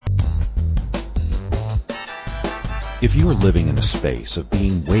If you are living in a space of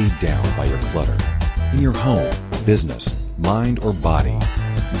being weighed down by your clutter, in your home, business, mind, or body,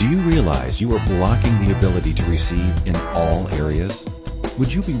 do you realize you are blocking the ability to receive in all areas?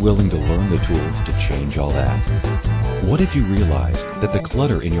 Would you be willing to learn the tools to change all that? What if you realized that the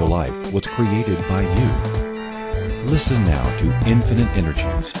clutter in your life was created by you? Listen now to Infinite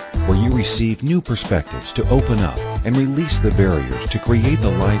Energies, where you receive new perspectives to open up and release the barriers to create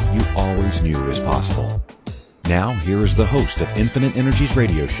the life you always knew is possible. Now, here is the host of Infinite Energies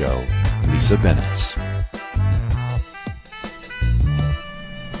radio show, Lisa Bennett.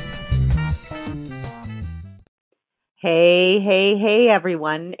 Hey,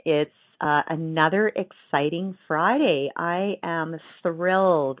 everyone. It's another exciting Friday. I am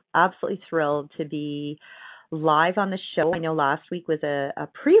thrilled, absolutely thrilled to be live on the show. I know last week was a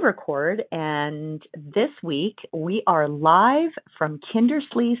pre-record, and this week we are live from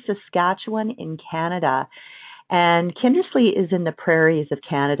Kindersley, Saskatchewan in Canada. And Kindersley is in the prairies of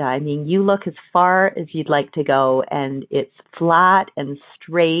Canada. I mean, you look as far as you'd like to go, and it's flat and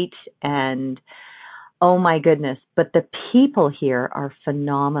straight and oh my goodness, but the people here are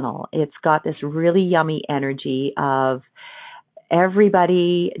phenomenal. It's got this really yummy energy of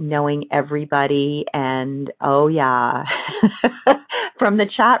everybody knowing everybody, and oh yeah, from the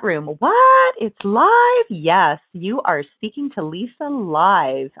chat room, what? It's live? Yes, you are speaking to Lisa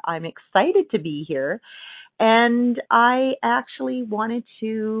live. I'm excited to be here. And I actually wanted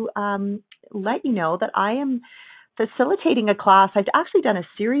to let you know that I am facilitating a class. I've actually done a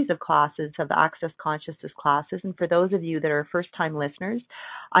series of classes of Access Consciousness classes. And for those of you that are first-time listeners,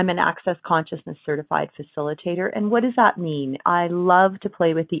 I'm an Access Consciousness certified facilitator. And what does that mean? I love to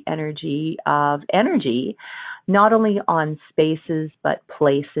play with the energy of energy, not only on spaces, but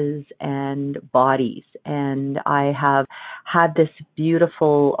places and bodies. And I have had this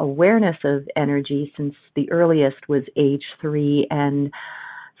beautiful awareness of energy since the earliest was age 3, and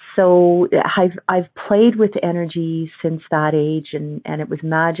so I've played with energy since that age, and it was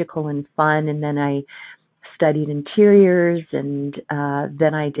magical and fun. And then I studied interiors, and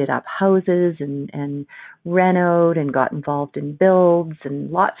then I did up houses and renoed and got involved in builds and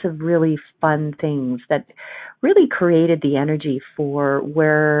lots of really fun things that really created the energy for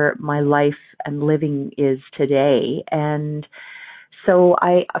where my life and living is today. And so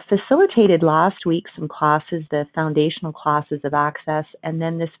I facilitated last week some classes, the foundational classes of Access, and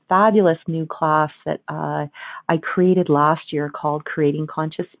then this fabulous new class that I created last year called Creating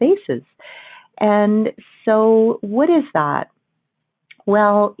Conscious Spaces. And so what is that?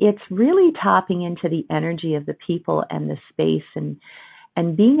 Well, it's really tapping into the energy of the people and the space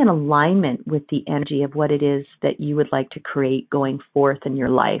and being in alignment with the energy of what it is that you would like to create going forth in your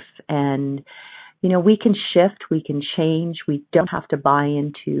life. And you know, we can shift, we can change, we don't have to buy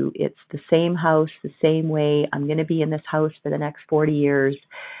into it's the same house, the same way, I'm going to be in this house for the next 40 years.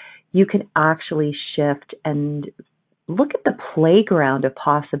 You can actually shift and look at the playground of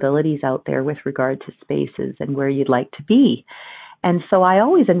possibilities out there with regard to spaces and where you'd like to be. And so I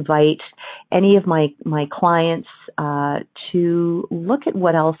always invite any of my clients to look at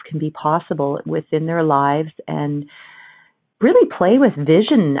what else can be possible within their lives and really play with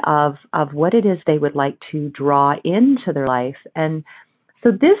vision of what it is they would like to draw into their life. And so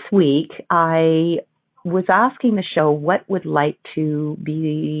this week, I was asking the show what would like to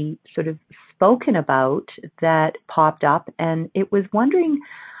be sort of spoken about that popped up, and it was wondering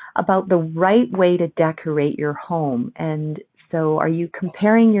about the right way to decorate your home. And so are you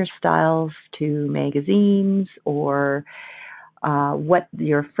comparing your styles to magazines or what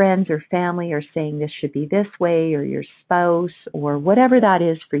your friends or family are saying this should be this way, or your spouse, or whatever that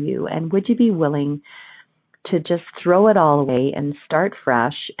is for you? And would you be willing to just throw it all away and start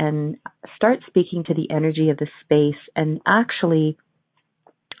fresh and start speaking to the energy of the space and actually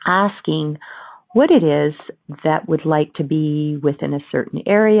asking what it is that would like to be within a certain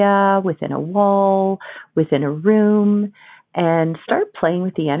area, within a wall, within a room, and start playing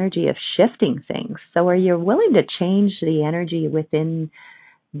with the energy of shifting things. So are you willing to change the energy within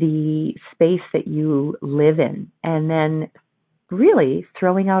the space that you live in? And then really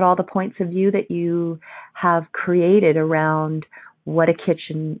throwing out all the points of view that you have created around what a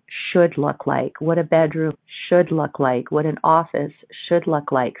kitchen should look like, what a bedroom should look like, what an office should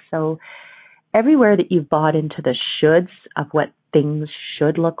look like. So everywhere that you've bought into the shoulds of what things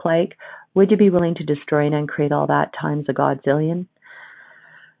should look like, would you be willing to destroy and uncreate all that times a godzillion?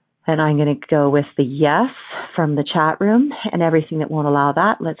 And I'm going to go with the yes from the chat room, and everything that won't allow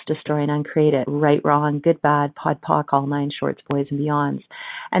that, let's destroy and uncreate it. Right, wrong, good, bad, pod, poc, all 9 shorts, boys and beyonds.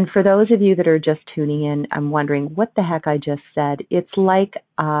 And for those of you that are just tuning in, I'm wondering what the heck I just said. It's like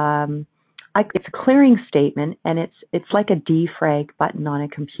it's a clearing statement, and it's like a defrag button on a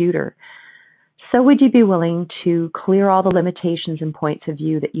computer. So would you be willing to clear all the limitations and points of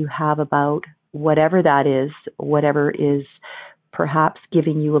view that you have about whatever that is, whatever is perhaps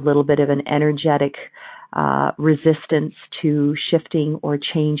giving you a little bit of an energetic resistance to shifting or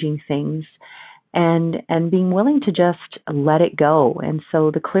changing things, and being willing to just let it go? And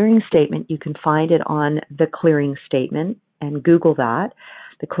so the clearing statement, you can find it on The Clearing Statement, and Google that,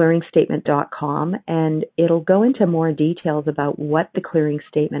 theclearingstatement.com, and it'll go into more details about what the clearing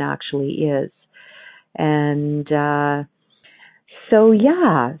statement actually is. And so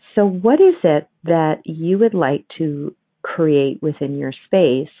what is it that you would like to create within your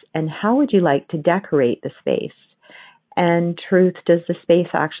space, and how would you like to decorate the space? And truth, does the space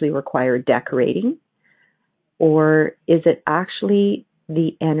actually require decorating, or is it actually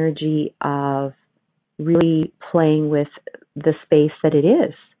the energy of really playing with the space that it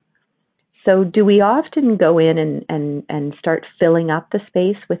is? So do we often go in and start filling up the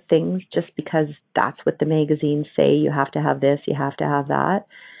space with things just because that's what the magazines say? You have to have this, you have to have that.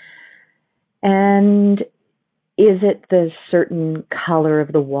 And is it the certain color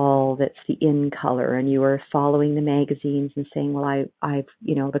of the wall that's the in color, and you are following the magazines and saying, well, I've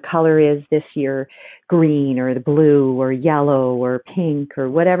the color is this year green or the blue or yellow or pink or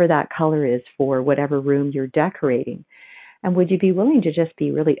whatever that color is for whatever room you're decorating? And would you be willing to just be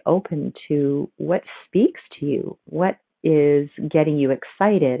really open to what speaks to you, what is getting you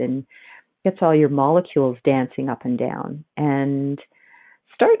excited and gets all your molecules dancing up and down, and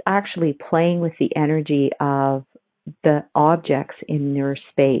start actually playing with the energy of the objects in your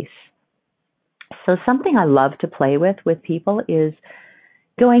space? So something I love to play with people is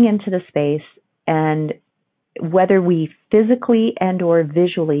going into the space, and whether we physically and or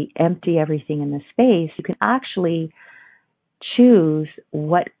visually empty everything in the space, you can actually choose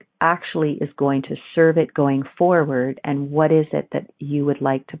what actually is going to serve it going forward, and what is it that you would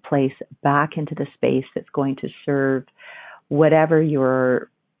like to place back into the space that's going to serve whatever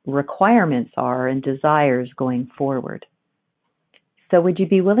your requirements are and desires going forward. So would you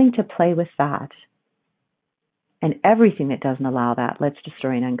be willing to play with that? And everything that doesn't allow that, let's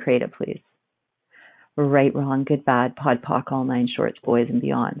destroy and uncreate it, please. Right, wrong, good, bad, pod, poc, all nine shorts, boys and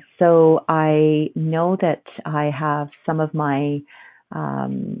beyond. So I know that I have some of my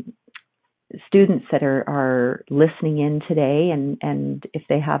students that are listening in today, and if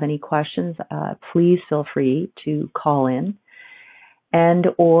they have any questions, please feel free to call in. And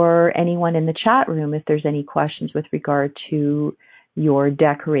or anyone in the chat room, if there's any questions with regard to your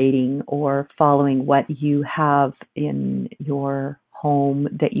decorating or following what you have in your home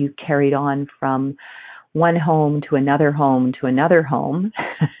that you carried on from one home to another home to another home.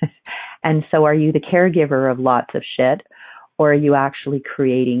 And so are you the caregiver of lots of shit, or are you actually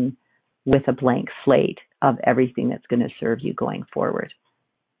creating with a blank slate of everything that's going to serve you going forward?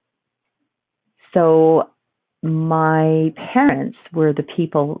 So my parents were the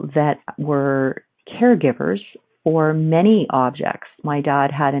people that were caregivers for many objects. My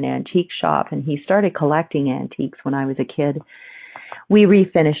dad had an antique shop, and he started collecting antiques when I was a kid. We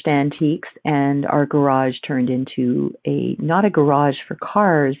refinished antiques, and our garage turned into not a garage for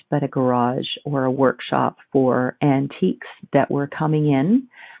cars, but a garage or a workshop for antiques that were coming in,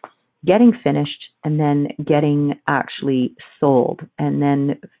 getting finished, and then getting actually sold. And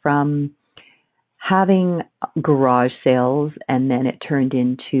then from having garage sales, and then it turned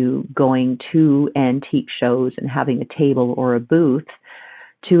into going to antique shows and having a table or a booth,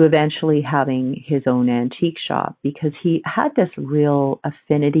 to eventually having his own antique shop, because he had this real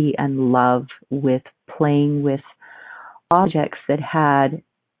affinity and love with playing with objects that had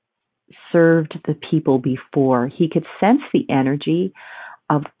served the people before. He could sense the energy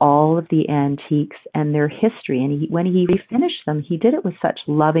of all of the antiques and their history. And when he refinished them, he did it with such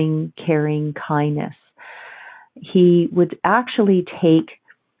loving, caring kindness. He would actually take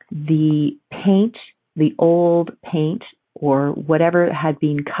the paint, the old paint, or whatever had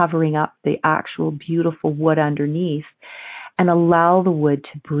been covering up the actual beautiful wood underneath, and allow the wood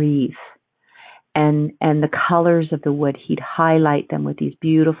to breathe. And the colors of the wood, he'd highlight them with these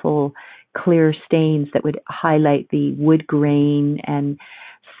beautiful clear stains that would highlight the wood grain. And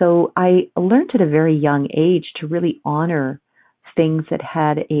so I learned at a very young age to really honor things that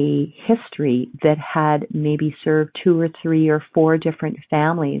had a history, that had maybe served 2 or 3 or 4 different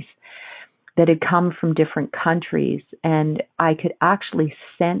families, that had come from different countries. And I could actually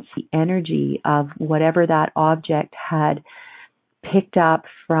sense the energy of whatever that object had picked up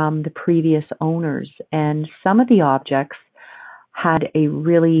from the previous owners. And some of the objects had a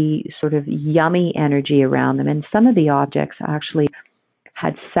really sort of yummy energy around them, and some of the objects actually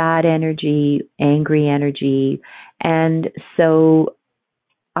had sad energy, angry energy. And so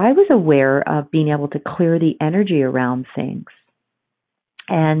I was aware of being able to clear the energy around things.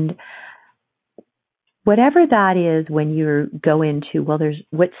 And whatever that is, when you go into, well, there's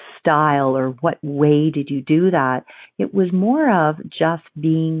what style or what way did you do that? It was more of just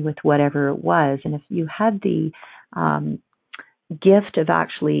being with whatever it was. And if you had the gift of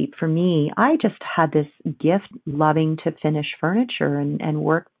actually, for me, I just had this gift loving to finish furniture and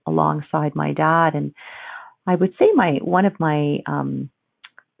work alongside my dad. And I would say one of my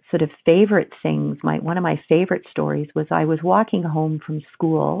sort of favorite things, one of my favorite stories was I was walking home from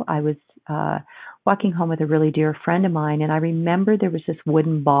school. I was walking home with a really dear friend of mine, and I remember there was this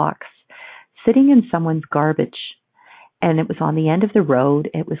wooden box sitting in someone's garbage, and it was on the end of the road.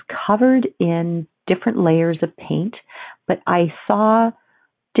 It was covered in different layers of paint, but I saw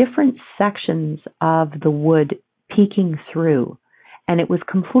different sections of the wood peeking through, and it was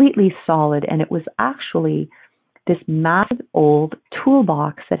completely solid, and it was actually this massive old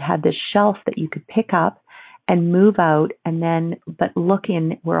toolbox that had this shelf that you could pick up and move out, and then but look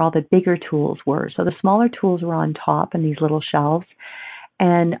in where all the bigger tools were. So the smaller tools were on top in these little shelves,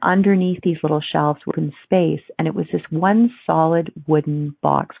 and underneath these little shelves were in space, and it was this one solid wooden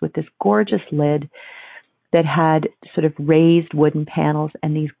box with this gorgeous lid that had sort of raised wooden panels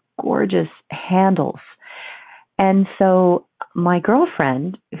and these gorgeous handles. And so my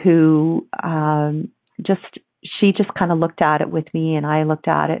girlfriend, who she just kind of looked at it with me, and I looked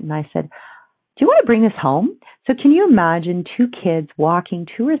at it, and I said, "Do you want to bring this home?" So can you imagine two kids walking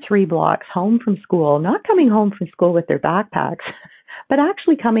 2 or 3 blocks home from school, not coming home from school with their backpacks, but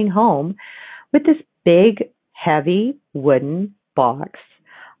actually coming home with this big, heavy wooden box?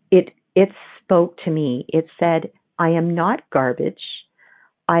 It spoke to me. It said, I am not garbage.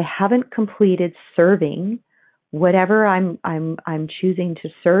 I haven't completed serving whatever I'm choosing to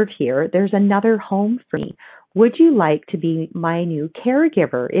serve here. There's another home for me. Would you like to be my new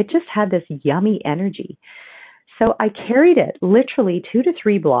caregiver? It just had this yummy energy. So I carried it literally 2 to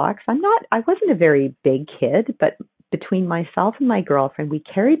 3 blocks. I wasn't a very big kid, but between myself and my girlfriend, we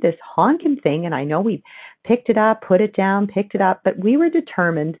carried this honking thing, and I know we picked it up, put it down, picked it up, but we were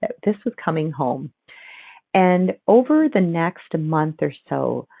determined that this was coming home. And over the next month or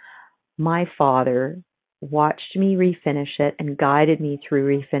so, my father watched me refinish it and guided me through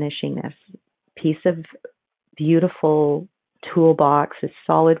refinishing this piece of beautiful toolbox, this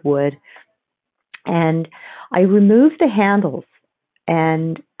solid wood. And I removed the handles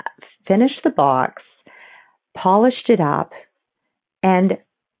and finished the box, polished it up, and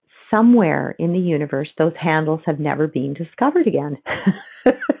somewhere in the universe, those handles have never been discovered again.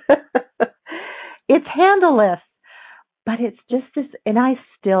 It's handleless, but it's just this, and I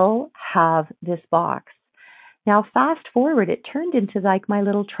still have this box. Now, fast forward, it turned into like my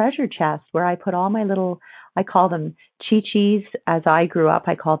little treasure chest where I put all my little, I call them chi-chis. As I grew up,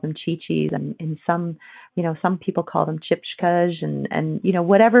 I called them chi-chis, and some, some people call them chipchkas, and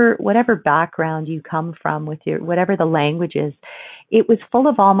whatever background you come from with your, whatever the language is, it was full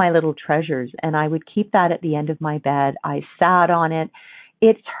of all my little treasures, and I would keep that at the end of my bed. I sat on it.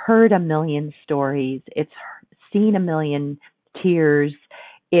 It's heard a million stories. It's seen a million tears.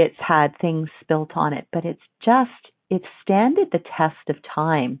 It's had things spilt on it, but it's standed the test of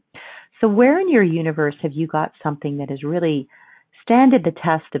time. So where in your universe have you got something that has really standed the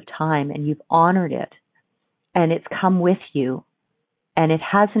test of time, and you've honored it, and it's come with you, and it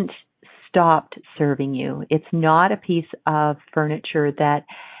hasn't stopped serving you? It's not a piece of furniture that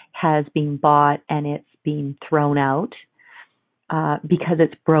has been bought and it's been thrown out because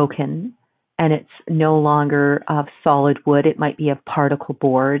it's broken, and it's no longer of solid wood. It might be of particle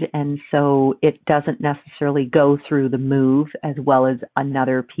board, and so it doesn't necessarily go through the move as well as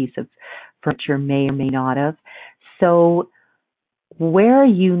another piece of furniture may or may not have. So where are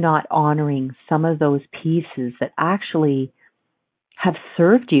you not honoring some of those pieces that actually have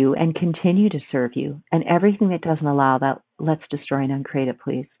served you and continue to serve you? And everything that doesn't allow that, let's destroy and uncreate it,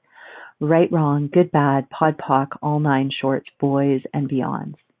 please. Right, wrong, good, bad, pod, poc, all 9 shorts, boys, and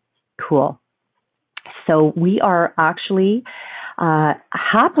beyonds. Cool. So we are actually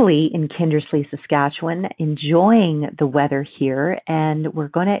happily in Kindersley, Saskatchewan, enjoying the weather here, and we're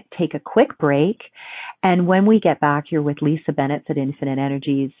going to take a quick break. And when we get back, you're with Lisa Bennett at Infinite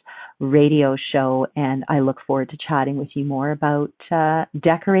Energies radio show, and I look forward to chatting with you more about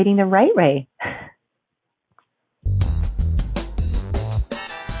decorating the right way.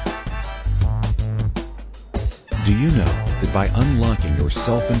 Do you know that by unlocking your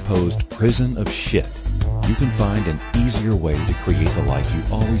self-imposed prison of shit, you can find an easier way to create the life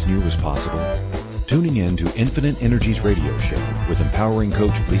you always knew was possible? Tuning in to Infinite Energies radio show with empowering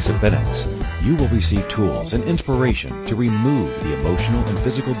coach Lisa Bennett, you will receive tools and inspiration to remove the emotional and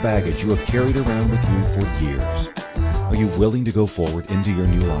physical baggage you have carried around with you for years. Are you willing to go forward into your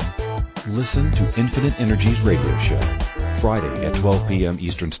new life? Listen to Infinite Energies radio show, Friday at 12 p.m.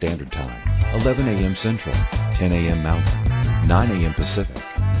 Eastern Standard Time, 11 a.m. Central, 10 a.m. Mountain, 9 a.m. Pacific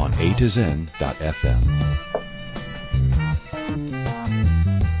on A2Zen.fm.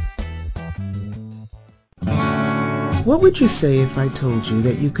 What would you say if I told you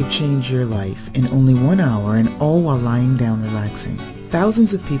that you could change your life in only 1 hour and all while lying down relaxing?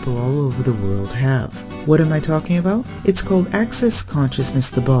 Thousands of people all over the world have. What am I talking about? It's called Access Consciousness,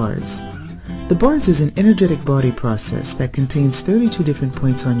 the bars. The bars is an energetic body process that contains 32 different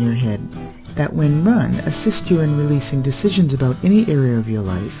points on your head that when run assist you in releasing decisions about any area of your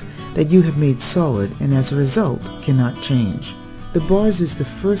life that you have made solid and as a result cannot change. The bars is the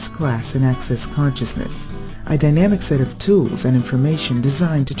first class in Access Consciousness, a dynamic set of tools and information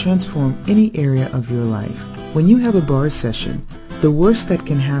designed to transform any area of your life. When you have a bar session, the worst that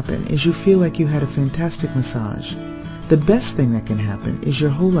can happen is you feel like you had a fantastic massage. The best thing that can happen is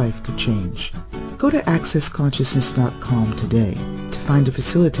your whole life could change. Go to accessconsciousness.com today to find a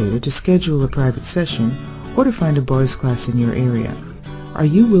facilitator to schedule a private session or to find a bars class in your area. Are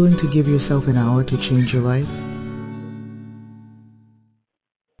you willing to give yourself an hour to change your life?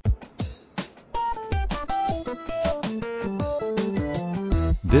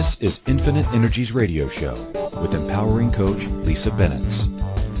 This is Infinite Energies radio show with empowering coach Lisa Bennett.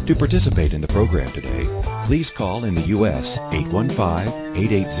 To participate in the program today, please call in the U.S.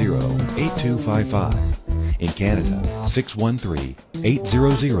 815-880-8255. In Canada,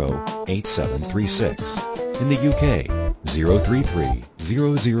 613-800-8736. In the UK,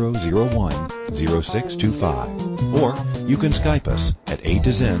 033-0001-0625. Or you can Skype us at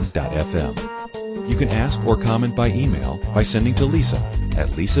A2Zen.fm. You can ask or comment by email by sending to Lisa at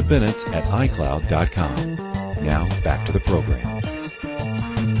lisabennett@icloud.com. Now, back to the program.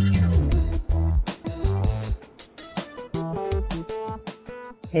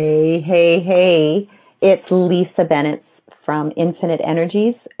 Hey. It's Lisa Bennett from Infinite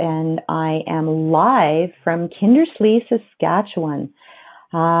Energies, and I am live from Kindersley, Saskatchewan.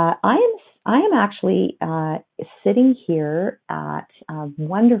 I am actually sitting here at a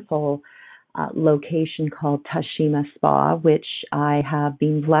wonderful location called Tashima Spa, which I have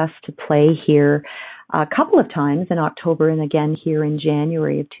been blessed to play here a couple of times in October and again here in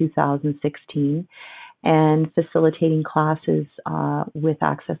January of 2016, and facilitating classes with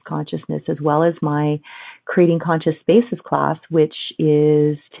Access Consciousness, as well as my Creating Conscious Spaces class, which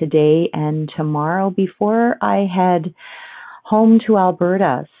is today and tomorrow before I head home to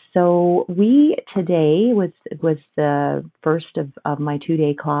Alberta. So today was the first of my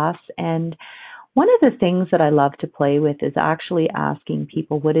 2-day class, and one of the things that I love to play with is actually asking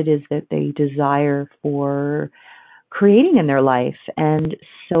people what it is that they desire for creating in their life. And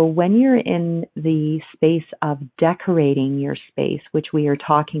so when you're in the space of decorating your space, which we are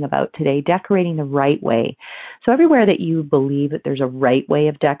talking about today, decorating the right way. So everywhere that you believe that there's a right way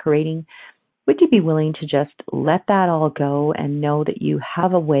of decorating, would you be willing to just let that all go and know that you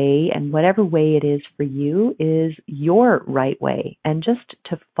have a way, and whatever way it is for you is your right way, and just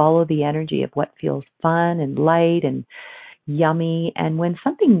to follow the energy of what feels fun and light and yummy. And when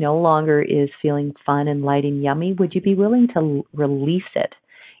something no longer is feeling fun and light and yummy, would you be willing to release it,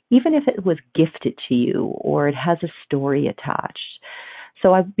 even if it was gifted to you or it has a story attached?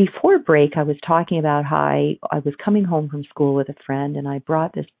 So before break, I was talking about how I was coming home from school with a friend, and I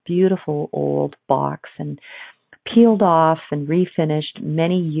brought this beautiful old box and peeled off and refinished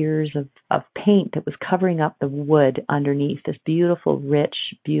many years of paint that was covering up the wood underneath, this beautiful,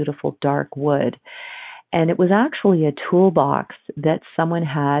 rich, beautiful, dark wood. And it was actually a toolbox that someone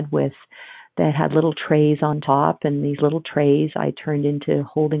had that had little trays on top, and these little trays I turned into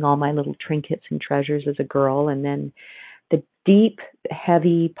holding all my little trinkets and treasures as a girl. And then the deep,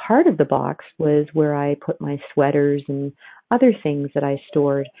 heavy part of the box was where I put my sweaters and other things that I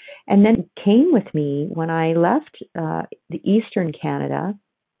stored. And then it came with me when I left the Eastern Canada.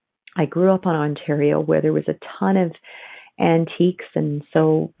 I grew up in Ontario, where there was a ton of antiques, and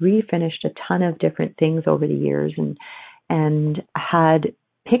so refinished a ton of different things over the years, and had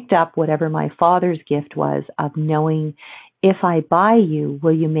picked up whatever my father's gift was of knowing, if I buy you,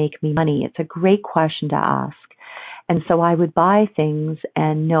 will you make me money? It's a great question to ask. And so I would buy things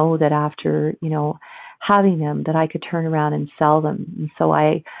and know that after, having them, that I could turn around and sell them. And so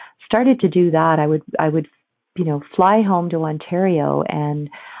I started to do that. I would fly home to Ontario, and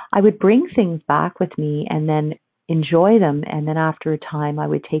I would bring things back with me and then enjoy them. And then after a time, I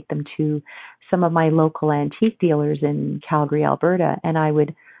would take them to some of my local antique dealers in Calgary, Alberta, and I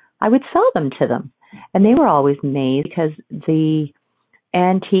would sell them to them. And they were always amazed because the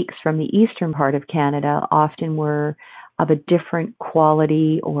antiques from the eastern part of Canada often were of a different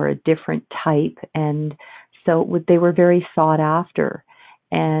quality or a different type, and so they were very sought after.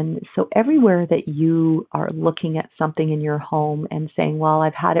 And so everywhere that you are looking at something in your home and saying, well,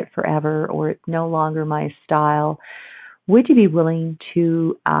 I've had it forever, or it's no longer my style, would you be willing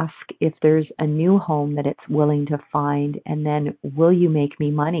to ask if there's a new home that it's willing to find, and then will you make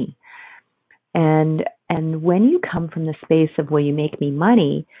me money? And when you come from the space of will you make me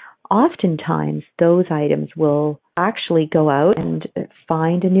money, oftentimes those items will actually go out and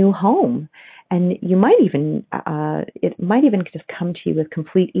find a new home. And you might even, it might even just come to you with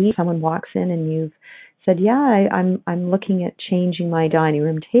complete ease. Someone walks in and you've said, yeah, I'm looking at changing my dining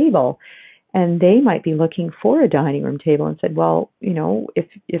room table. And they might be looking for a dining room table and said, well, you know,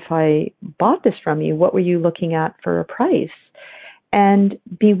 if I bought this from you, what were you looking at for a price? And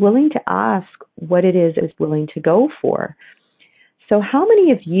be willing to ask what it is willing to go for. So how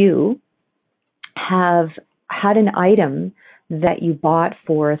many of you have had an item that you bought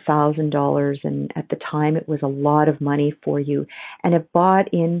for $1,000, and at the time it was a lot of money for you, and it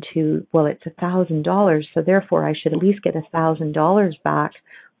bought into, well, it's $1,000, so therefore I should at least get $1,000 back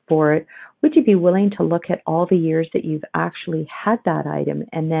for it? Would you be willing to look at all the years that you've actually had that item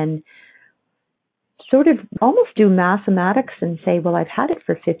and then sort of almost do mathematics and say, well, I've had it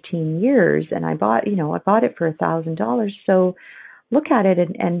for 15 years and I bought it for $1,000. So look at it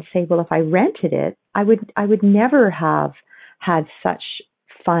and say, well, if I rented it, I would never have had such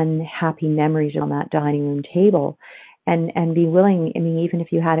fun, happy memories on that dining room table, and be willing. I mean, even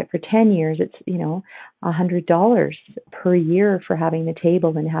if you had it for 10 years, it's, you know, $100 per year for having the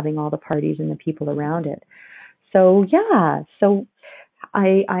table and having all the parties and the people around it. So yeah, so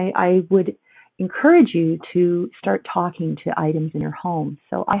I would encourage you to start talking to items in your home.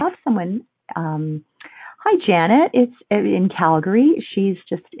 So I have someone, hi Janet, it's in Calgary. She's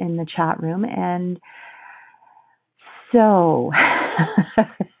just in the chat room. And so,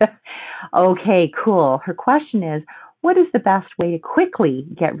 okay, cool. Her question is, what is the best way to quickly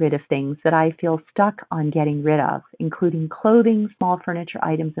get rid of things that I feel stuck on getting rid of, including clothing, small furniture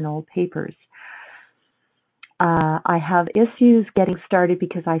items, and old papers? I have issues getting started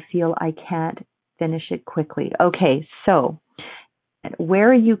because I feel I can't finish it quickly. Okay, so where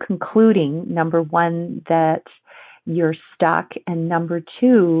are you concluding, number one, that you're stuck, and number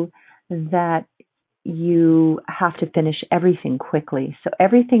two, that you have to finish everything quickly? So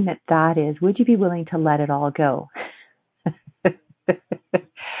everything that is, would you be willing to let it all go?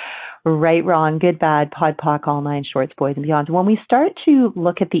 Right, wrong, good, bad, pod, poc, all nine shorts, boys and beyonds. When we start to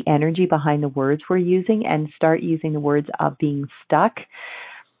look at the energy behind the words we're using and start using the words of being stuck,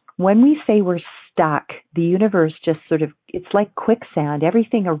 when we say we're stuck, the universe just sort of, it's like quicksand.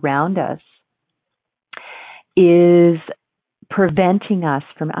 Everything around us is preventing us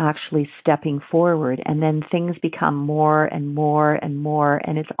from actually stepping forward. And then things become more and more and more.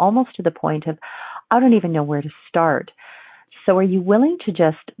 And it's almost to the point of, I don't even know where to start. So are you willing to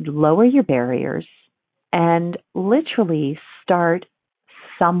just lower your barriers and literally start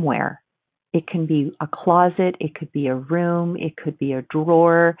somewhere? It can be a closet, it could be a room, it could be a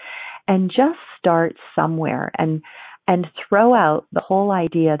drawer, and just start somewhere and throw out the whole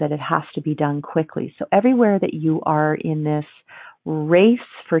idea that it has to be done quickly. So everywhere that you are in this race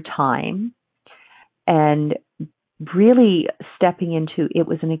for time and really stepping into, it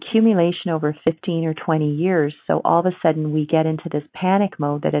was an accumulation over 15 or 20 years. So all of a sudden we get into this panic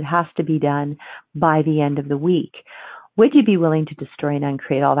mode that it has to be done by the end of the week. Would you be willing to destroy and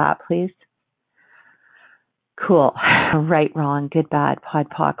uncreate all that, please? Cool. Right, wrong, good, bad, pod,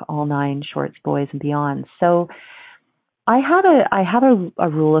 poc, all nine shorts, boys and beyond. So I have a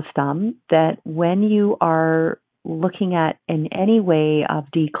rule of thumb that when you are looking at in any way of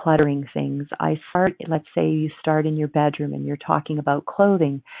decluttering things, let's say you start in your bedroom and you're talking about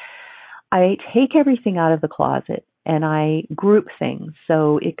clothing. I take everything out of the closet and I group things.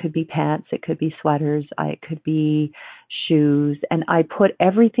 So it could be pants, it could be sweaters, it could be shoes, and I put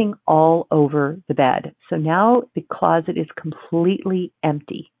everything all over the bed. So now the closet is completely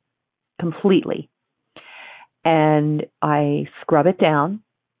empty, completely. And I scrub it down,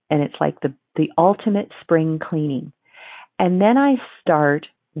 and it's like the ultimate spring cleaning. And then I start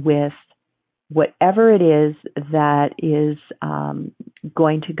with whatever it is that is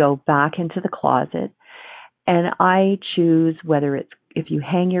going to go back into the closet. And I choose whether it's, if you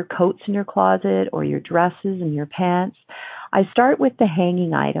hang your coats in your closet or your dresses and your pants, I start with the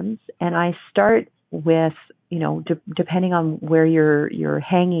hanging items, and I start with depending on where your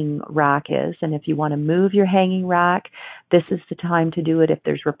hanging rack is, and if you want to move your hanging rack, this is the time to do it. If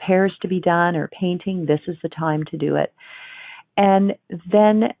there's repairs to be done or painting, this is the time to do it. And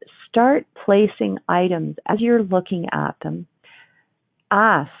then start placing items as you're looking at them.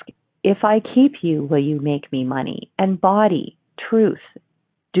 Ask, if I keep you, will you make me money? And body, truth,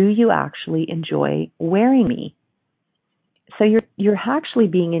 do you actually enjoy wearing me? So you're actually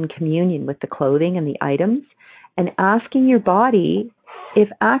being in communion with the clothing and the items, and asking your body if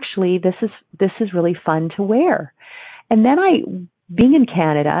actually this is really fun to wear. And then being in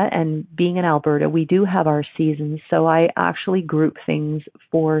Canada and being in Alberta, we do have our seasons, so I actually group things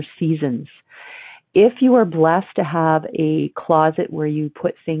for seasons. If you are blessed to have a closet where you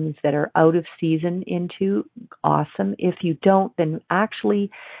put things that are out of season into, awesome. If you don't, then actually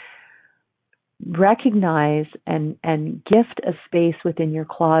recognize and gift a space within your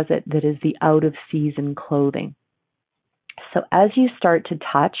closet that is the out of season clothing. So as you start to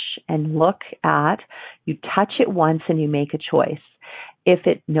touch and look at, you touch it once and you make a choice. If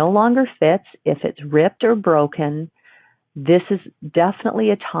it no longer fits, if it's ripped or broken, this is definitely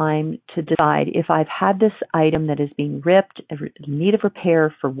a time to decide, if I've had this item that is being ripped, in need of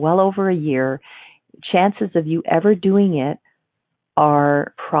repair for well over a year, chances of you ever doing it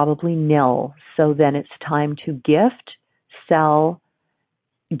are probably nil. So then it's time to gift, sell,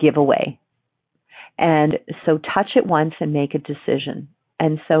 give away. And so touch it once and make a decision.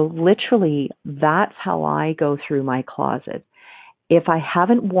 And so literally that's how I go through my closet. If I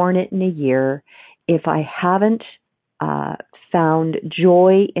haven't worn it in a year, if I haven't found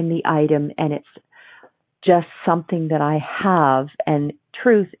joy in the item and it's just something that I have, and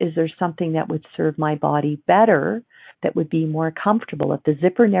truth is there's something that would serve my body better, that would be more comfortable. If the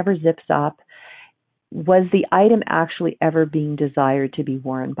zipper never zips up, was the item actually ever being desired to be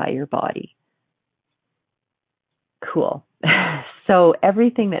worn by your body? Cool. So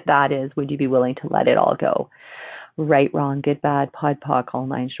everything that is, would you be willing to let it all go? Right, wrong, good, bad, pod, poc, all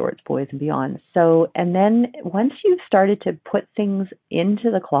nine shorts, boys and beyond. So, and then once you've started to put things into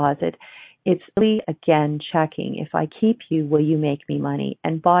the closet, it's really, again, checking, if I keep you, will you make me money?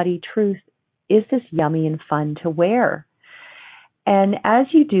 And body, truth, is this yummy and fun to wear? And as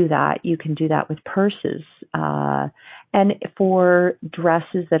you do that, you can do that with purses. And for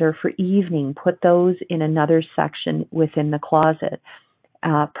dresses that are for evening, put those in another section within the closet.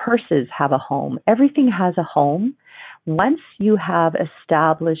 Purses have a home. Everything has a home. Once you have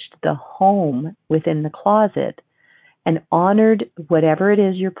established the home within the closet and honored whatever it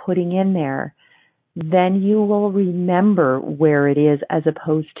is you're putting in there, then you will remember where it is, as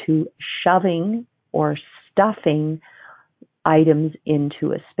opposed to shoving or stuffing items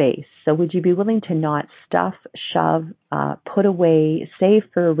into a space. So would you be willing to not stuff, shove, put away, save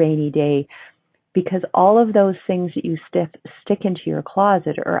for a rainy day? Because all of those things that you stick into your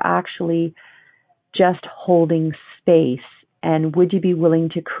closet are actually just holding space. And would you be willing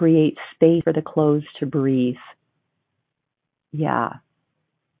to create space for the clothes to breathe? Yeah.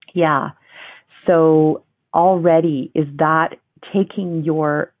 So already, is that taking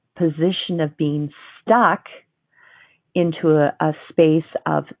your position of being stuck into a space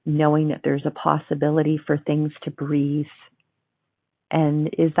of knowing that there's a possibility for things to breathe? And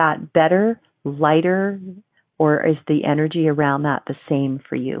is that better, lighter, or is the energy around that the same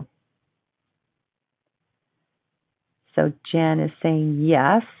for you? So Jan is saying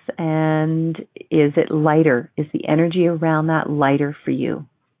yes. And is it lighter? Is the energy around that lighter for you?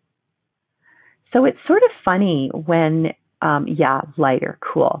 So it's sort of funny when, lighter,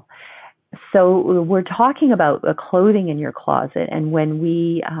 cool. So we're talking about the clothing in your closet, and when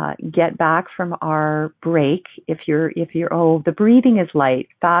we get back from our break, if you're, the breathing is light,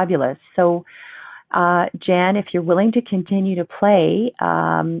 fabulous. So Jan, if you're willing to continue to play,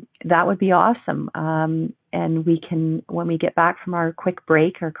 that would be awesome. And we can, when we get back from our quick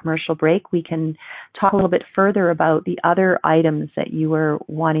break, our commercial break, we can talk a little bit further about the other items that you were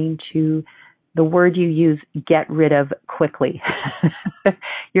wanting to, the word you use, get rid of quickly.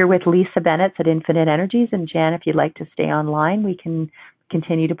 You're with Lisa Bennett at Infinite Energies, and Jan, if you'd like to stay online, we can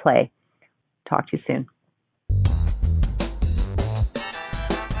continue to play. Talk to you soon.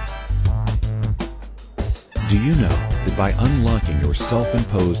 Do you know that by unlocking your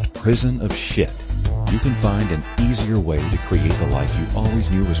self-imposed prison of shit, you can find an easier way to create the life you always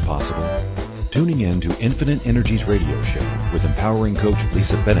knew was possible? Tuning in to Infinite Energies radio show with empowering coach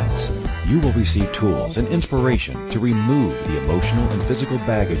Lisa Bennett, you will receive tools and inspiration to remove the emotional and physical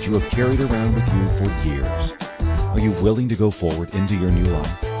baggage you have carried around with you for years. Are you willing to go forward into your new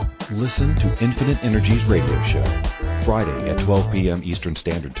life? Listen to Infinite Energies radio show. Friday at 12 p.m. Eastern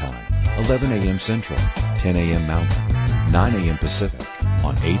Standard Time, 11 a.m. Central, 10 a.m. Mountain, 9 a.m. Pacific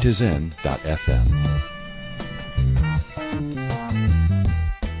on A to Zen.fm.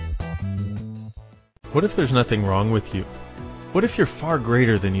 What if there's nothing wrong with you? What if you're far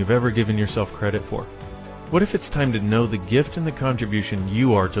greater than you've ever given yourself credit for? What if it's time to know the gift and the contribution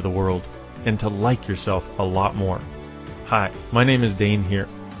you are to the world and to like yourself a lot more? Hi, my name is Dane here.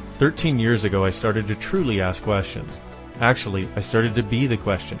 13 years ago, I started to truly ask questions. Actually, I started to be the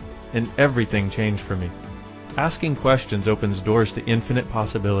question, and everything changed for me. Asking questions opens doors to infinite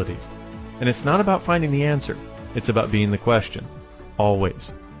possibilities. And it's not about finding the answer. It's about being the question.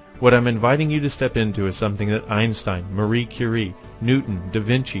 Always. What I'm inviting you to step into is something that Einstein, Marie Curie, Newton, Da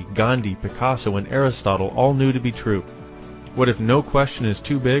Vinci, Gandhi, Picasso, and Aristotle all knew to be true. What if no question is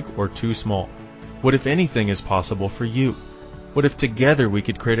too big or too small? What if anything is possible for you? What if together we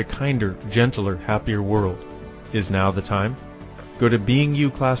could create a kinder, gentler, happier world? Is now the time? Go to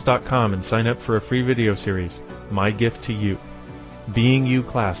beingyouclass.com and sign up for a free video series, My Gift to You.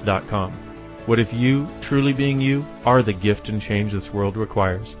 beingyouclass.com. What if you, truly being you, are the gift and change this world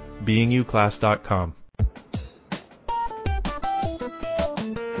requires? beingyouclass.com.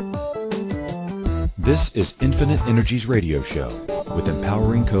 This is Infinite Energies Radio Show with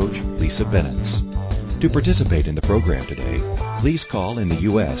empowering coach Lisa Bennett. To participate in the program today, please call in the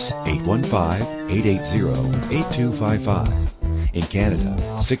U.S. 815-880-8255. In Canada,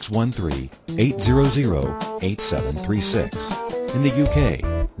 613-800-8736. In the UK,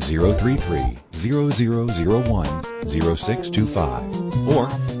 033-0001-0625.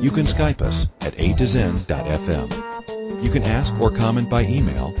 Or you can Skype us at a2zen.fm. You can ask or comment by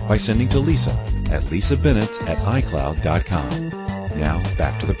email by sending to Lisa at lisabennett@icloud.com. Now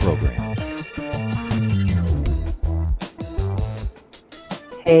back to the program.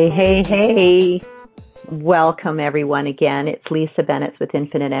 Hey. Welcome, everyone, again. It's Lisa Bennett with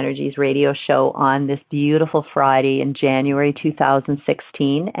Infinite Energies Radio Show on this beautiful Friday in January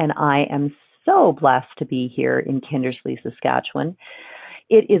 2016, and I am so blessed to be here in Kindersley, Saskatchewan.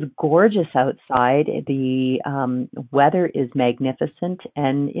 It is gorgeous outside. The weather is magnificent,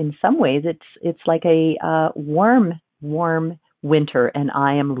 and in some ways it's like a warm winter, and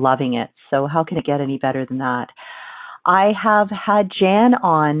I am loving it. So how can it get any better than that? I have had Jan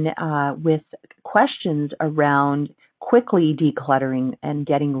on with questions around quickly decluttering and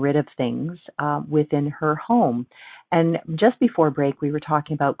getting rid of things within her home. And just before break, we were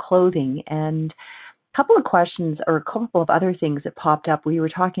talking about clothing, and a couple of questions or a couple of other things that popped up. We were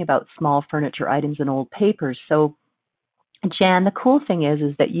talking about small furniture items and old papers. So, Jan, the cool thing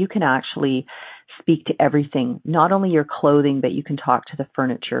is that you can actually speak to everything, not only your clothing, but you can talk to the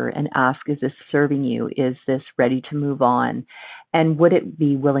furniture and ask, is this serving you? Is this ready to move on? And would it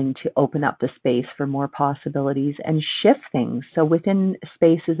be willing to open up the space for more possibilities and shift things? So within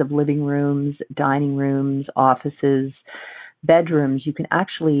spaces of living rooms, dining rooms, offices, bedrooms, you can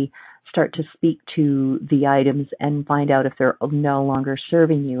actually start to speak to the items and find out if they're no longer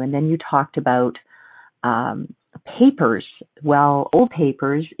serving you. And then you talked about papers. Well, old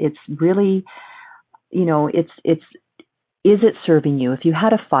papers, it's really, is it serving you? If you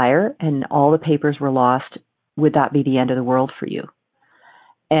had a fire and all the papers were lost, would that be the end of the world for you?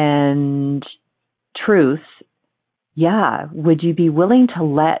 And truth, yeah, would you be willing to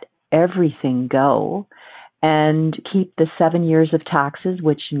let everything go and keep the 7 years of taxes,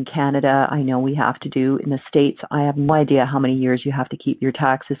 which in Canada, I know we have to do. In the States, I have no idea how many years you have to keep your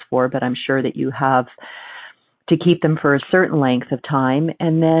taxes for, but I'm sure that you have to keep them for a certain length of time.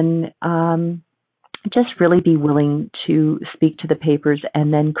 And then just really be willing to speak to the papers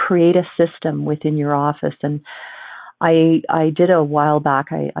and then create a system within your office. And I did a while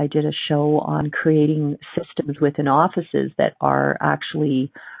back, I did a show on creating systems within offices that are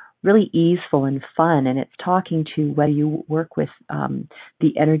actually really easeful and fun. And it's talking to whether you work with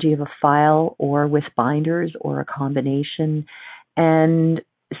the energy of a file or with binders or a combination. And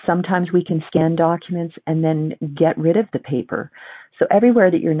sometimes we can scan documents and then get rid of the paper. So everywhere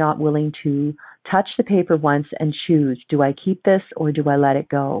that you're not willing to touch the paper once and choose, do I keep this or do I let it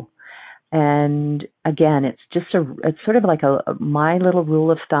go? And again, it's sort of like my little rule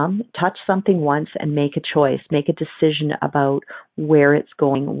of thumb. Touch something once and make a choice, make a decision about where it's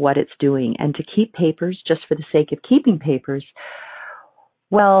going, what it's doing. And to keep papers just for the sake of keeping papers,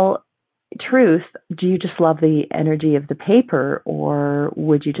 well, truth, do you just love the energy of the paper, or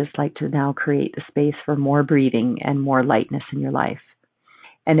would you just like to now create the space for more breathing and more lightness in your life?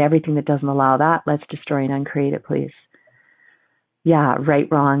 And everything that doesn't allow that, let's destroy and uncreate it, please. Yeah, right,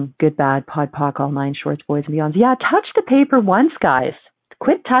 wrong, good, bad, pod, poc, all nine shorts, boys and beyonds. Yeah, touch the paper once, guys.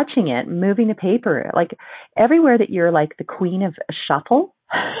 quit touching it, moving the paper. Like everywhere that you're like the queen of shuffle,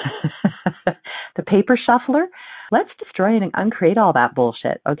 the paper shuffler, let's destroy and uncreate all that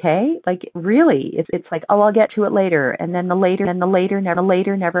bullshit, okay? Like really, it's like, oh, I'll get to it later, and then the later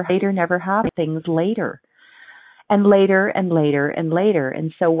never happens. Things later. And later and later and later.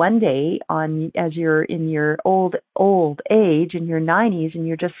 And so one day as you're in your old age, in your 90s, and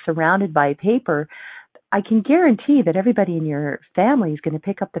you're just surrounded by paper, I can guarantee that everybody in your family is going to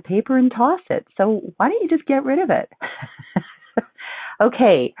pick up the paper and toss it. So why don't you just get rid of it?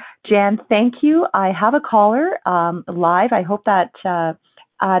 Okay, Jan, thank you. I have a caller live. I hope that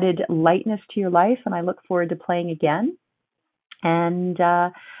added lightness to your life, and I look forward to playing again. And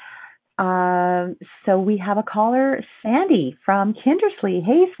so we have a caller, Sandy from Kindersley.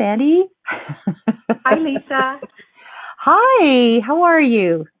 Hey, Sandy. Hi, Lisa. Hi, how are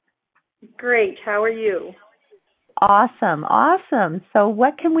you? Great. How are you? Awesome. So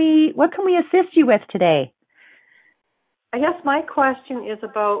what can we assist you with today? I guess my question is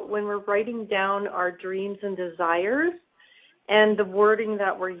about when we're writing down our dreams and desires and the wording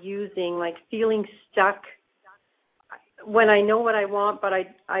that we're using, like feeling stuck when I know what I want, but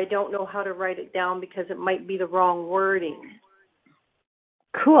I don't know how to write it down because it might be the wrong wording.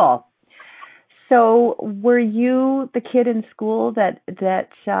 Cool. So were you the kid in school that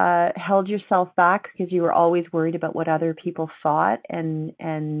held yourself back because you were always worried about what other people thought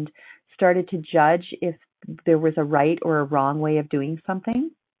and started to judge if there was a right or a wrong way of doing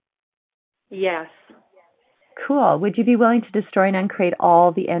something? Yes. Cool. Would you be willing to destroy and uncreate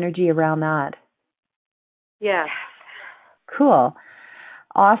all the energy around that? Yes. Cool.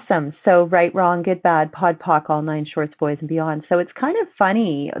 Awesome. So right, wrong, good, bad, pod, poc, all nine shorts, boys and beyond. So it's kind of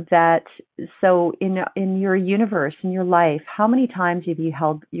funny that, so in your universe, in your life, how many times have you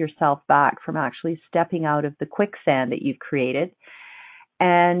held yourself back from actually stepping out of the quicksand that you've created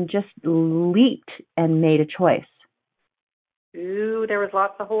and just leaped and made a choice? Ooh, there was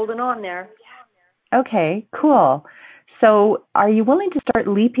lots of holding on there. Okay, cool. So are you willing to start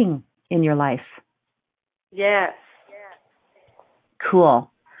leaping in your life? Yes.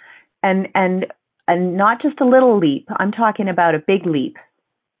 Cool. And not just a little leap. I'm talking about a big leap.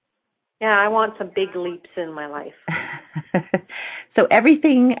 Yeah, I want some big leaps in my life. So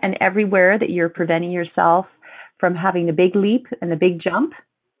everything and everywhere that you're preventing yourself from having the big leap and the big jump,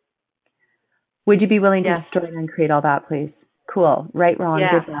 would you be willing to destroy and create all that, please? Cool. Right, wrong,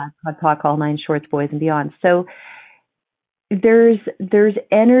 good, bad, pod, poc, all nine shorts, boys and beyond. So there's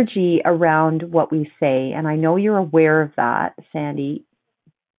energy around what we say, and I know you're aware of that, Sandy.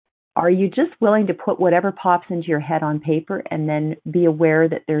 Are you just willing to put whatever pops into your head on paper and then be aware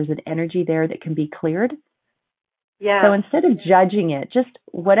that there's an energy there that can be cleared? Yeah. So instead of judging it, just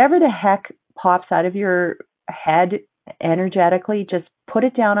whatever the heck pops out of your head energetically, just put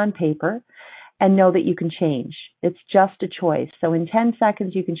it down on paper and know that you can change. It's just a choice. So in 10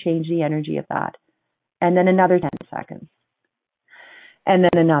 seconds, you can change the energy of that. And then another 10 seconds. And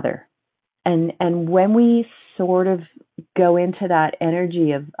then another. And when we sort of go into that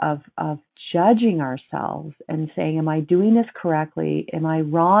energy of judging ourselves and saying, am I doing this correctly? Am I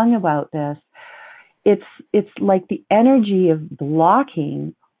wrong about this? It's like the energy of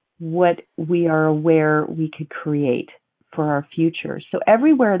blocking what we are aware we could create for our future. So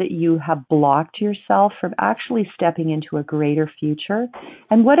everywhere that you have blocked yourself from actually stepping into a greater future,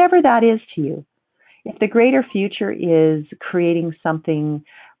 and whatever that is to you, if the greater future is creating something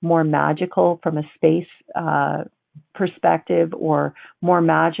more magical from a space perspective, or more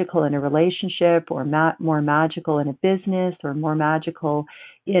magical in a relationship, or more magical in a business, or more magical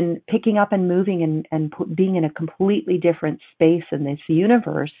in picking up and moving and being in a completely different space in this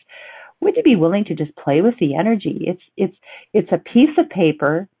universe, would you be willing to just play with the energy? It's a piece of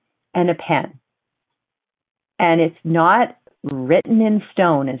paper and a pen, and it's not written in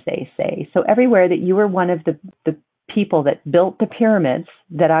stone, as they say. So everywhere that you were one of the people that built the pyramids,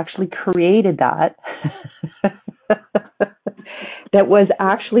 that actually created that, that was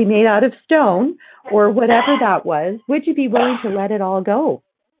actually made out of stone, or whatever that was, would you be willing to let it all go?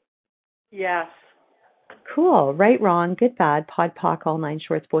 Yes. Cool. Right, wrong, good, bad, pod, poc, all nine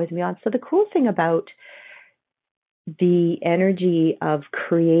shorts, boys and beyond. So the cool thing about the energy of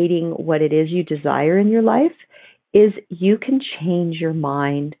creating what it is you desire in your life is you can change your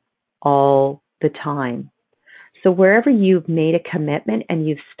mind all the time. So wherever you've made a commitment and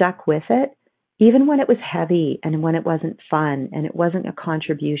you've stuck with it, even when it was heavy and when it wasn't fun and it wasn't a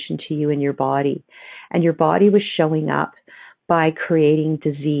contribution to you and your body, and your body was showing up by creating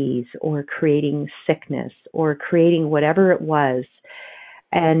disease or creating sickness or creating whatever it was,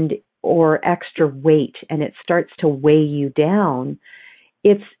 and or extra weight, and it starts to weigh you down,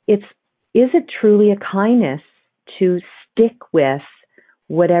 it's is it truly a kindness to stick with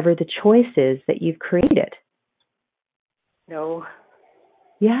whatever the choice is that you've created? No.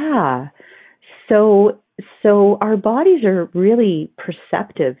 Yeah. So our bodies are really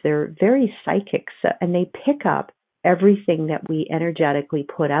perceptive. They're very psychic, and they pick up everything that we energetically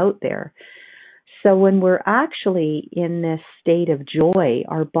put out there. So when we're actually in this state of joy,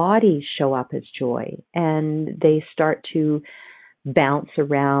 our bodies show up as joy, and they start to bounce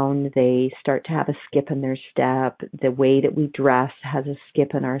around. They start to have a skip in their step. The way that we dress has a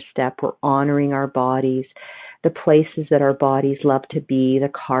skip in our step. We're honoring our bodies, the places that our bodies love to be,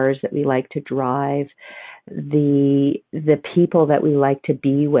 the cars that we like to drive, the people that we like to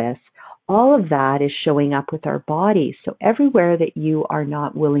be with. All of that is showing up with our bodies. So everywhere that you are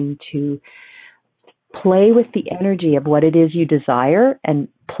not willing to play with the energy of what it is you desire and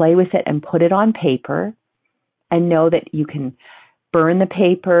play with it and put it on paper, and know that you can burn the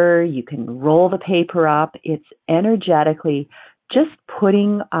paper, you can roll the paper up. It's energetically just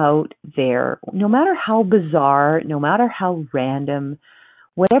putting out there, no matter how bizarre, no matter how random,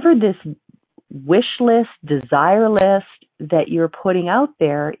 whatever this wish list, desire list that you're putting out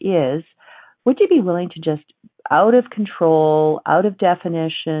there is, would you be willing to just out of control, out of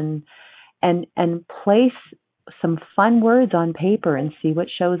definition, and place some fun words on paper and see what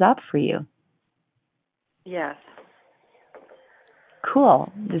shows up for you? Yes.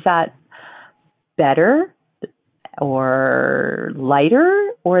 Cool. Is that better or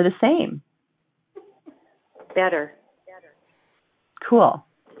lighter or the same? Better. Cool.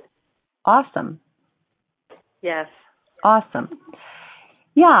 Awesome. Yes. Awesome.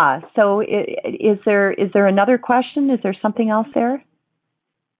 Yeah. So is there another question? Is there something else there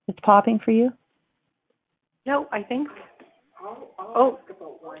that's popping for you? No, I think. Oh.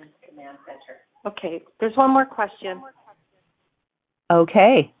 Okay. There's one more question.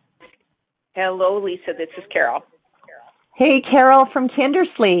 Okay. Hello, Lisa. This is Carol. Hey, Carol from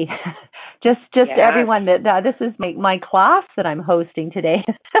Kindersley. just Yes. everyone that this is my class that I'm hosting today.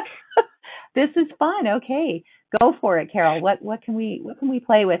 This is fun. Okay, go for it, Carol. What can we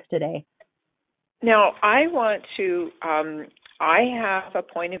play with today? Now, I want to. I have a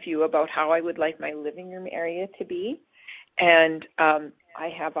point of view about how I would like my living room area to be, and I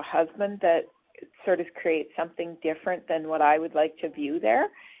have a husband that sort of creates something different than what I would like to view there.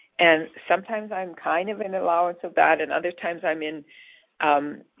 And sometimes I'm kind of in allowance of that, and other times I'm in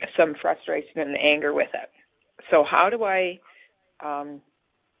some frustration and anger with it. So how do I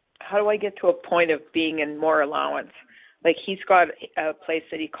get to a point of being in more allowance? Like, he's got a place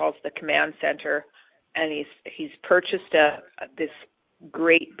that he calls the Command Center, and he's purchased this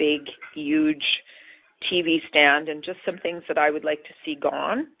great big huge TV stand and just some things that I would like to see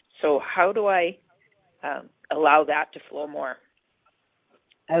gone. So how do I allow that to flow more?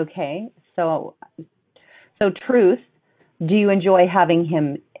 Okay, so truth, do you enjoy having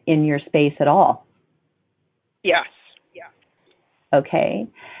him in your space at all? Yes. Yeah. Okay,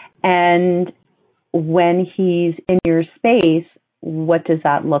 and when he's in your space, what does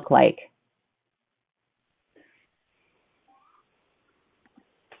that look like?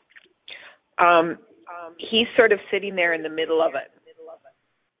 He's sort of sitting there in the middle of it.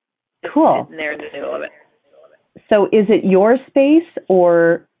 Cool. Sitting there in the middle of it. So is it your space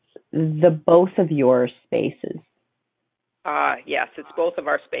or the both of your spaces? Yes, it's both of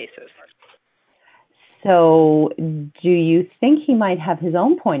our spaces. So do you think he might have his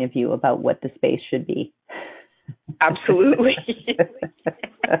own point of view about what the space should be? Absolutely.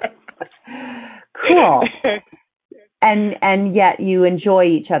 Cool. And yet you enjoy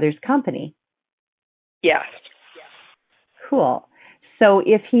each other's company. Yes. Cool. So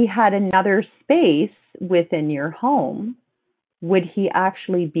if he had another space within your home, would he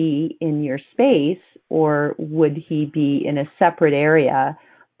actually be in your space, or would he be in a separate area,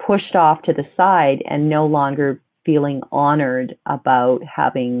 pushed off to the side and no longer feeling honored about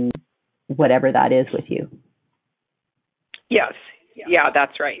having whatever that is with you? Yes. Yeah,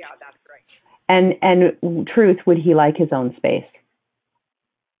 that's right. And truth, would he like his own space?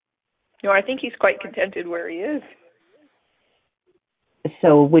 No, I think he's quite contented where he is.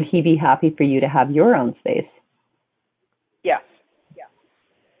 So would he be happy for you to have your own space? Yes. Yeah.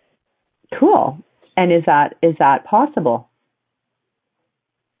 Cool. And is that possible?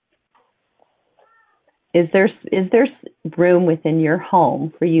 Is there room within your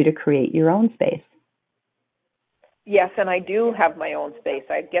home for you to create your own space? Yes, and I do have my own space.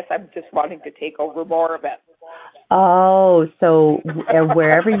 I guess I'm just wanting to take over more of it. Oh, so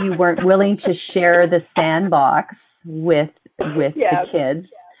wherever you weren't willing to share the sandbox with Yes. the kids,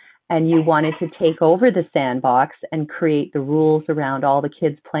 and you wanted to take over the sandbox and create the rules around all the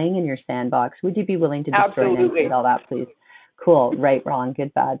kids playing in your sandbox, would you be willing to destroy and create all that, please? Cool. Right, wrong,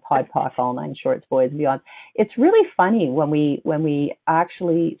 good, bad, pod, poc, all nine shorts, boys, and beyond. It's really funny when we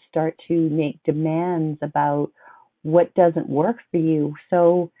actually start to make demands about what doesn't work for you.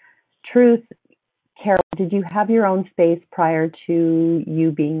 So, truth, Carol, did you have your own space prior to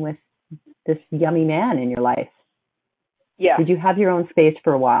you being with this yummy man in your life? Yeah. Did you have your own space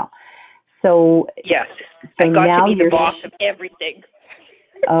for a while? So yes, so I got now to be the boss of everything.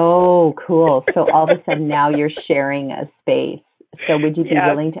 Oh, cool. So all of a sudden now you're sharing a space. So would you be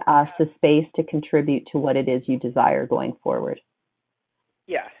willing to ask the space to contribute to what it is you desire going forward?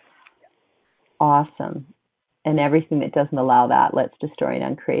 Yes. Awesome. And everything that doesn't allow that, let's destroy and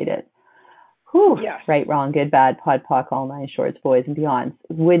uncreate it. Whew. Yes. Right, wrong, good, bad, pod, poc, all nine shorts, boys, and beyond.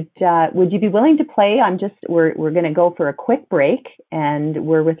 Would you be willing to play? We're going to go for a quick break, and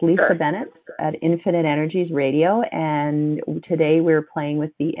we're with Lisa Bennett at Infinite Energies Radio, and today we're playing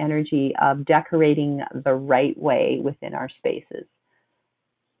with the energy of decorating the right way within our spaces.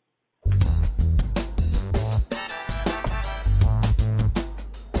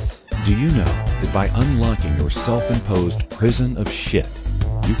 Do you know that by unlocking your self-imposed prison of shit,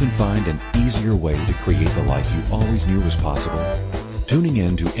 you can find an easier way to create the life you always knew was possible? Tuning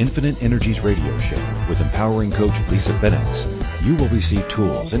in to Infinite Energies Radio Show with empowering coach Lisa Bennett, you will receive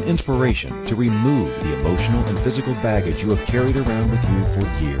tools and inspiration to remove the emotional and physical baggage you have carried around with you for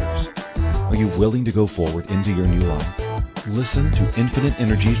years. Are you willing to go forward into your new life? Listen to Infinite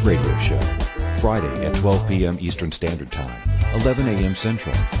Energies Radio Show, Friday at 12 p.m. Eastern Standard Time, 11 a.m.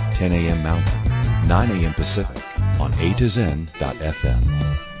 Central, 10 a.m. Mountain, 9 a.m. Pacific, on A2Zen.fm.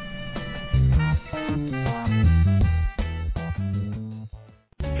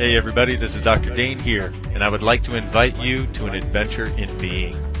 Hey everybody, this is Dr. Dane here, and I would like to invite you to an adventure in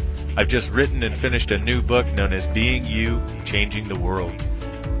being. I've just written and finished a new book known as Being You, Changing the World.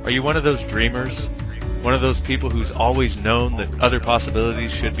 Are you one of those dreamers? One of those people who's always known that other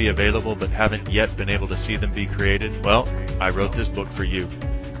possibilities should be available but haven't yet been able to see them be created? Well, I wrote this book for you.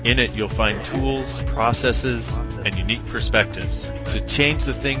 In it, you'll find tools, processes, and unique perspectives to change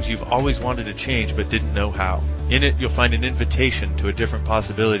the things you've always wanted to change but didn't know how. In it, you'll find an invitation to a different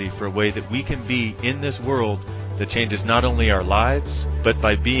possibility for a way that we can be in this world that changes not only our lives, but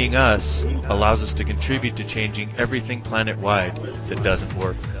by being us, allows us to contribute to changing everything planet-wide that doesn't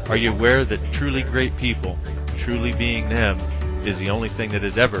work. Are you aware that truly great people, truly being them, is the only thing that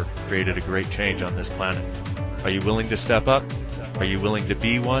has ever created a great change on this planet? Are you willing to step up? Are you willing to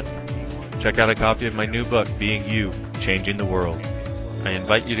be one? Check out a copy of my new book, Being You, Changing the World. I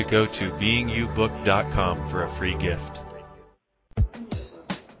invite you to go to beingyoubook.com for a free gift.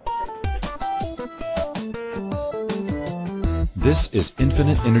 This is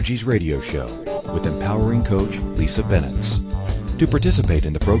Infinite Energies Radio Show with empowering coach Lisa Bennett. To participate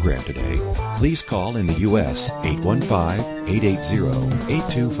in the program today, please call in the U.S.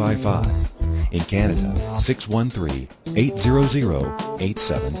 815-880-8255. In Canada,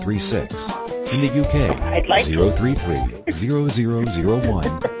 613-800-8736. In the UK,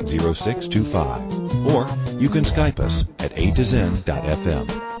 033-0001-0625. Or you can Skype us at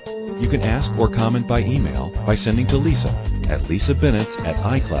A2Zen.fm. You can ask or comment by email by sending to Lisa at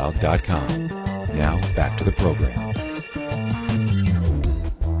lisabennett@icloud.com. Now, back to the program.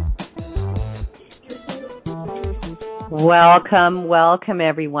 Welcome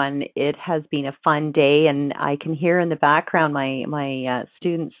everyone. It has been a fun day, and I can hear in the background my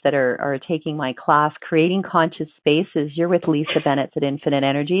students that are taking my class, Creating Conscious Spaces. You're with Lisa Bennett at Infinite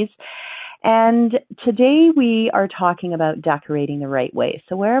Energies. And today we are talking about decorating the right way.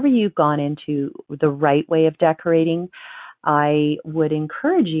 So wherever you've gone into the right way of decorating, I would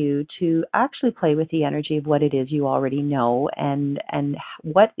encourage you to actually play with the energy of what it is you already know and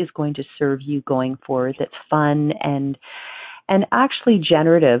what is going to serve you going forward that's fun and actually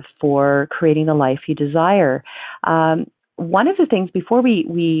generative for creating the life you desire. One of the things, before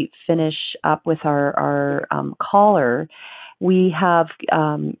we finish up with our caller, we have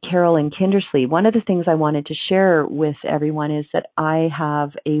Carol in Kindersley. One of the things I wanted to share with everyone is that I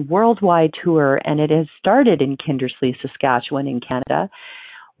have a worldwide tour, and it has started in Kindersley, Saskatchewan in Canada,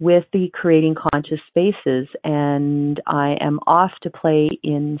 with the Creating Conscious Spaces, and I am off to play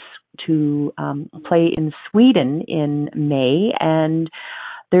in Sweden in May, and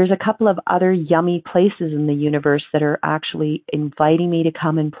there's a couple of other yummy places in the universe that are actually inviting me to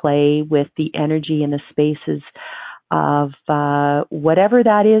come and play with the energy and the spaces of whatever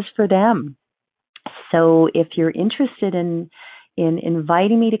that is for them. So if you're interested in in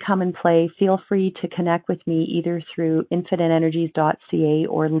inviting me to come and play, feel free to connect with me either through infiniteenergies.ca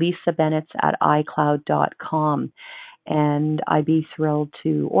or lisabennetts@icloud.com. And I'd be thrilled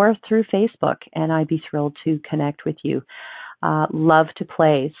to, or through Facebook, and I'd be thrilled to connect with you. Love to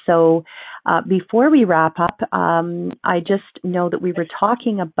play. So before we wrap up, I just know that we were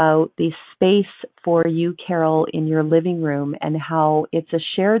talking about the space for you, Carol, in your living room and how it's a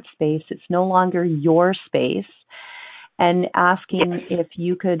shared space. It's no longer your space. And asking if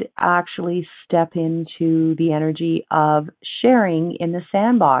you could actually step into the energy of sharing in the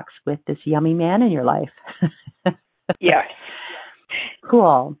sandbox with this yummy man in your life. Yes.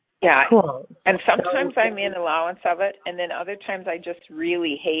 Cool. Yeah. Cool. And sometimes I'm in allowance of it, and then other times I just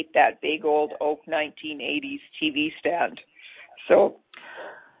really hate that big old oak 1980s TV stand. So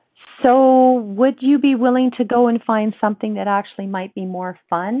would you be willing to go and find something that actually might be more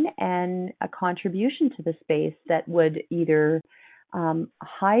fun and a contribution to the space that would either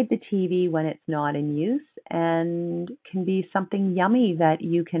hide the TV when it's not in use and can be something yummy that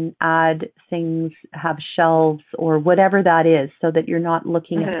you can add things, have shelves or whatever that is, so that you're not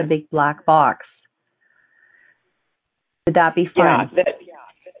looking at the big black box? Would that be fun? Yeah,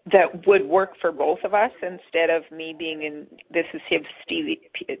 that would work for both of us instead of me being in, this is his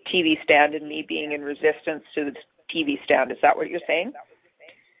TV stand and me being in resistance to the TV stand. Is that what you're saying?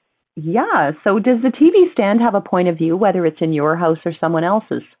 Yeah. So does the TV stand have a point of view, whether it's in your house or someone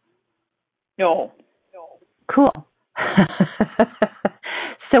else's? No. Cool.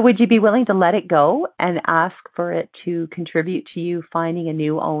 So would you be willing to let it go and ask for it to contribute to you finding a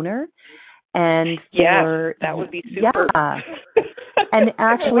new owner? And yeah, that would be super. Yeah. And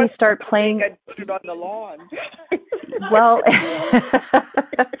actually start playing. I'd put it on the lawn. Well,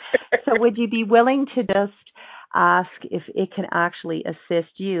 so would you be willing to just ask if it can actually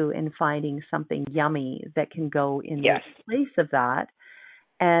assist you in finding something yummy that can go in the place of that?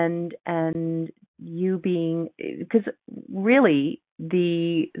 And you being, because really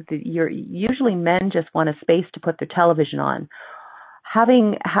you're usually men just want a space to put their television on.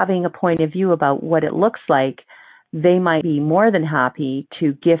 Having a point of view about what it looks like, they might be more than happy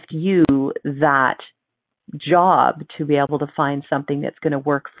to gift you that job to be able to find something that's going to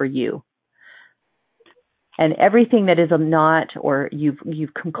work for you. And everything that is not, or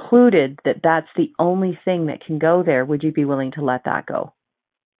you've concluded that that's the only thing that can go there, would you be willing to let that go?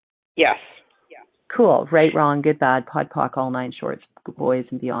 Yes. Cool. Right, wrong, good, bad, pod, poc, all nine shorts, boys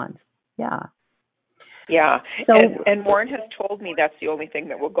and beyonds. Yeah. Yeah. So, and Warren has told me that's the only thing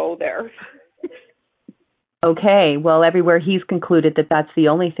that will go there. Okay. Well, everywhere he's concluded that that's the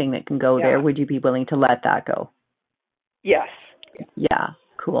only thing that can go there, would you be willing to let that go? Yes. Yeah.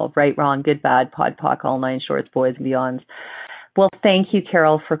 Cool. Right, wrong, good, bad, pod, poc, all nine shorts, boys and beyonds. Well, thank you,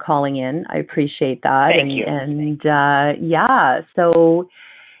 Carol, for calling in. I appreciate that. Thank you. And so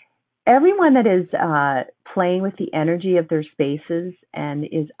everyone that is playing with the energy of their spaces and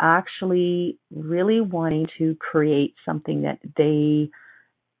is actually really wanting to create something that they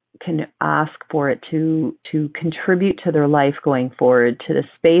can ask for it to contribute to their life going forward, to the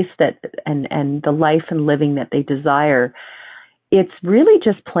space that and the life and living that they desire. It's really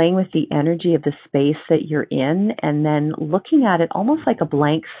just playing with the energy of the space that you're in and then looking at it almost like a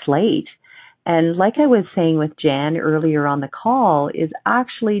blank slate. And like I was saying with Jan earlier on the call, is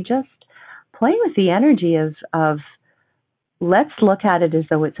actually just playing with the energy of let's look at it as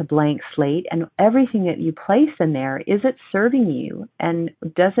though it's a blank slate, and everything that you place in there, is it serving you? And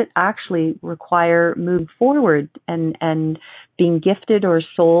does it actually require move forward and being gifted or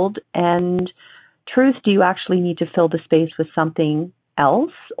sold? And truth, do you actually need to fill the space with something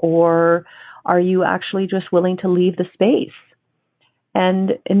else, or are you actually just willing to leave the space?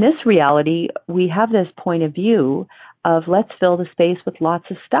 And in this reality, we have this point of view of let's fill the space with lots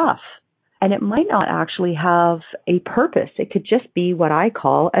of stuff. And it might not actually have a purpose. It could just be what I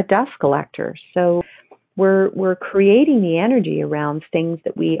call a dust collector. So we're creating the energy around things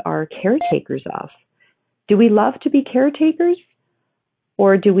that we are caretakers of. Do we love to be caretakers?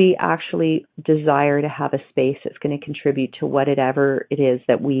 Or do we actually desire to have a space that's going to contribute to whatever it is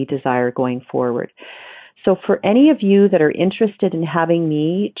that we desire going forward? So for any of you that are interested in having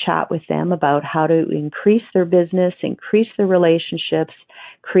me chat with them about how to increase their business, increase their relationships,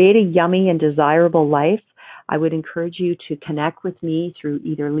 create a yummy and desirable life, I would encourage you to connect with me through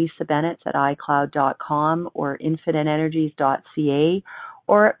either lisabennetts@icloud.com or infiniteenergies.ca,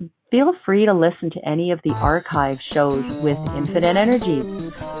 or feel free to listen to any of the archive shows with Infinite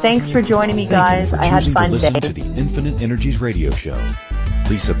Energies. Thanks for joining me, guys. I had fun to listen today. to the Infinite Energies radio show.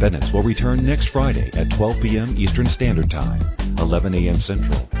 Lisa Bennetts will return next Friday at 12 p.m. Eastern Standard Time, 11 a.m.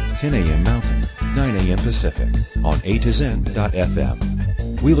 Central, 10 a.m. Mountain, 9 a.m. Pacific on A to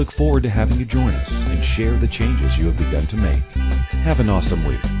Zen.fm. We look forward to having you join us and share the changes you have begun to make. Have an awesome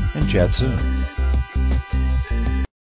week and chat soon.